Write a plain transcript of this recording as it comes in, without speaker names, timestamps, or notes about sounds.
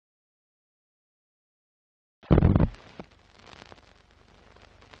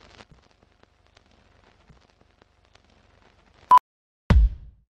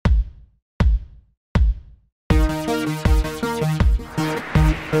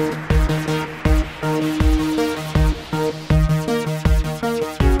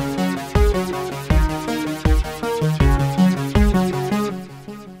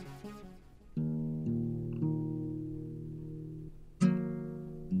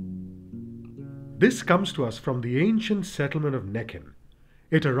This comes to us from the ancient settlement of Nekin.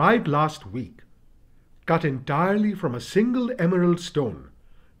 It arrived last week, cut entirely from a single emerald stone,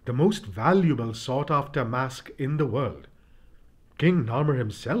 the most valuable sought-after mask in the world. King Narmer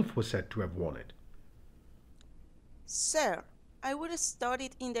himself was said to have worn it. Sir, I will start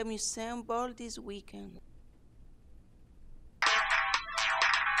it in the museum ball this weekend.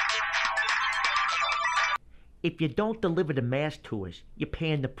 If you don't deliver the mask to us, you're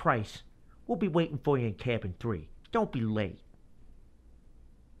paying the price. We'll be waiting for you in cabin 3. Don't be late.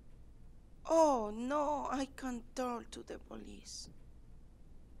 Oh no, I can't talk to the police.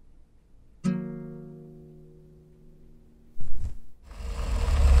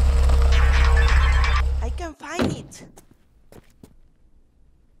 I can find it.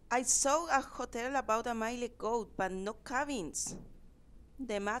 I saw a hotel about a mile ago, but no cabins.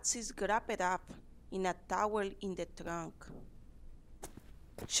 The mask is wrapped up in a towel in the trunk.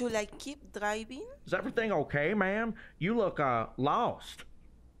 Should I keep driving? Is everything okay, ma'am? You look, lost.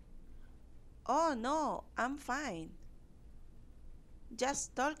 Oh no, I'm fine.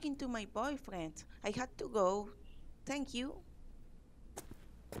 Just talking to my boyfriend. I had to go. Thank you.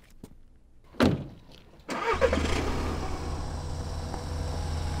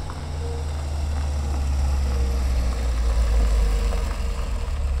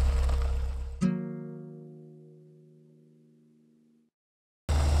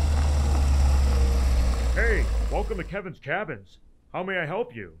 Hey, welcome to Kevin's Cabins. How may I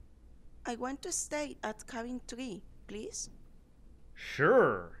help you? I want to stay at cabin 3, please.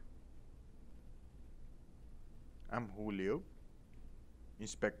 Sure. I'm Julio,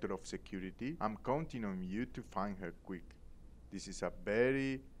 Inspector of Security. I'm counting on you to find her quick. This is a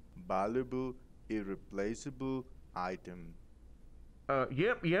very valuable, irreplaceable item.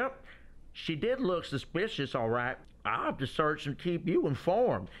 Yep. She did look suspicious, all right. I'll have to search and keep you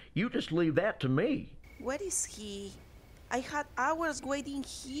informed. You just leave that to me. Where is he? I had hours waiting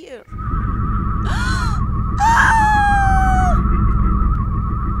here.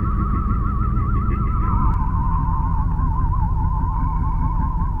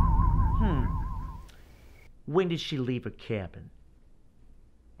 When did she leave her cabin?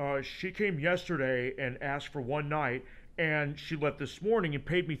 She came yesterday and asked for one night, and she left this morning and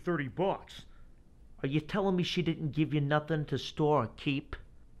paid me $30. Are you telling me she didn't give you nothing to store or keep?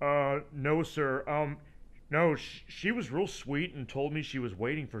 No, sir. No, she was real sweet and told me she was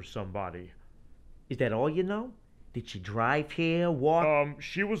waiting for somebody. Is that all you know? Did she drive here, walk?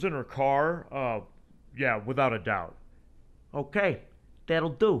 She was in her car. Yeah, without a doubt. Okay,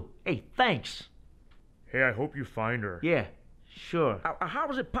 that'll do. Hey, thanks. Hey, I hope you find her. Yeah, sure. How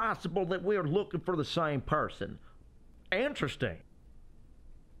is it possible that we're looking for the same person? Interesting.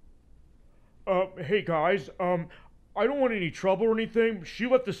 Hey guys, I don't want any trouble or anything. She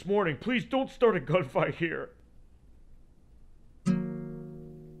left this morning. Please don't start a gunfight here.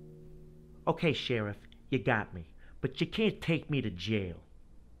 Okay, Sheriff, you got me. But you can't take me to jail.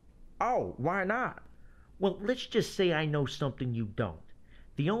 Oh, why not? Well, let's just say I know something you don't.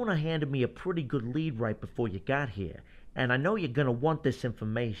 The owner handed me a pretty good lead right before you got here, and I know you're gonna want this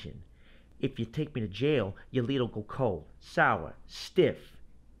information. If you take me to jail, your lead'll go cold, sour, stiff,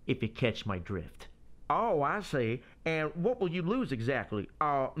 if you catch my drift. Oh, I see. And what will you lose exactly,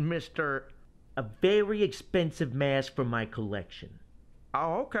 Mr.? A very expensive mask from my collection.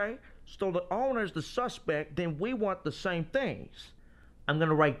 Oh, okay. So the owner's the suspect, then we want the same things. I'm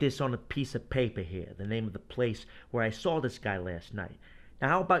gonna write this on a piece of paper here, the name of the place where I saw this guy last night. Now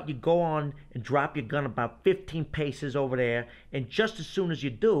how about you go on and drop your gun about 15 paces over there, and just as soon as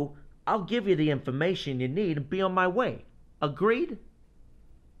you do, I'll give you the information you need and be on my way. Agreed?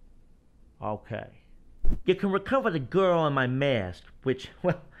 Okay. You can recover the girl and my mask, which,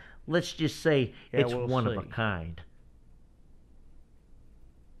 well, let's just say it's we'll one see. of a kind.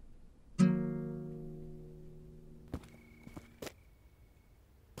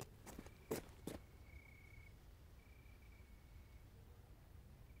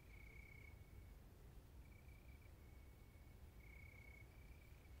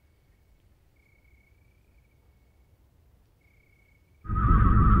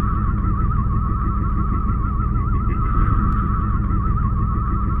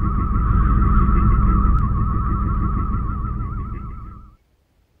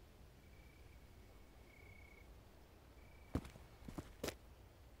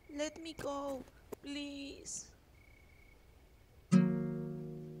 Let me go, please.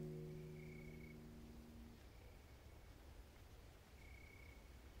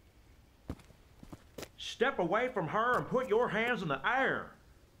 Step away from her and put your hands in the air.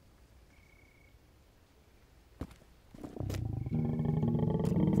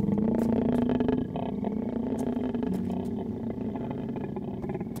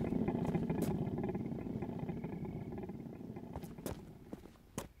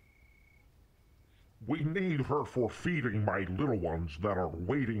 care for feeding my little ones that are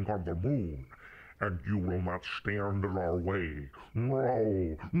waiting on the moon, and you will not stand in our way.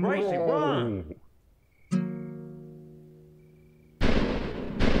 No, Gracie, no. run!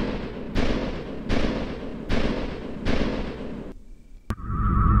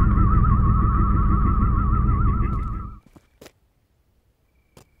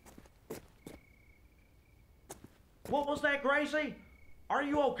 What was that, Gracie? Are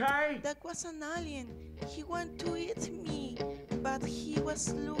you okay? That was an alien. He wanted to eat me, but he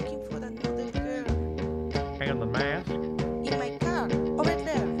was looking for another girl. And the mask?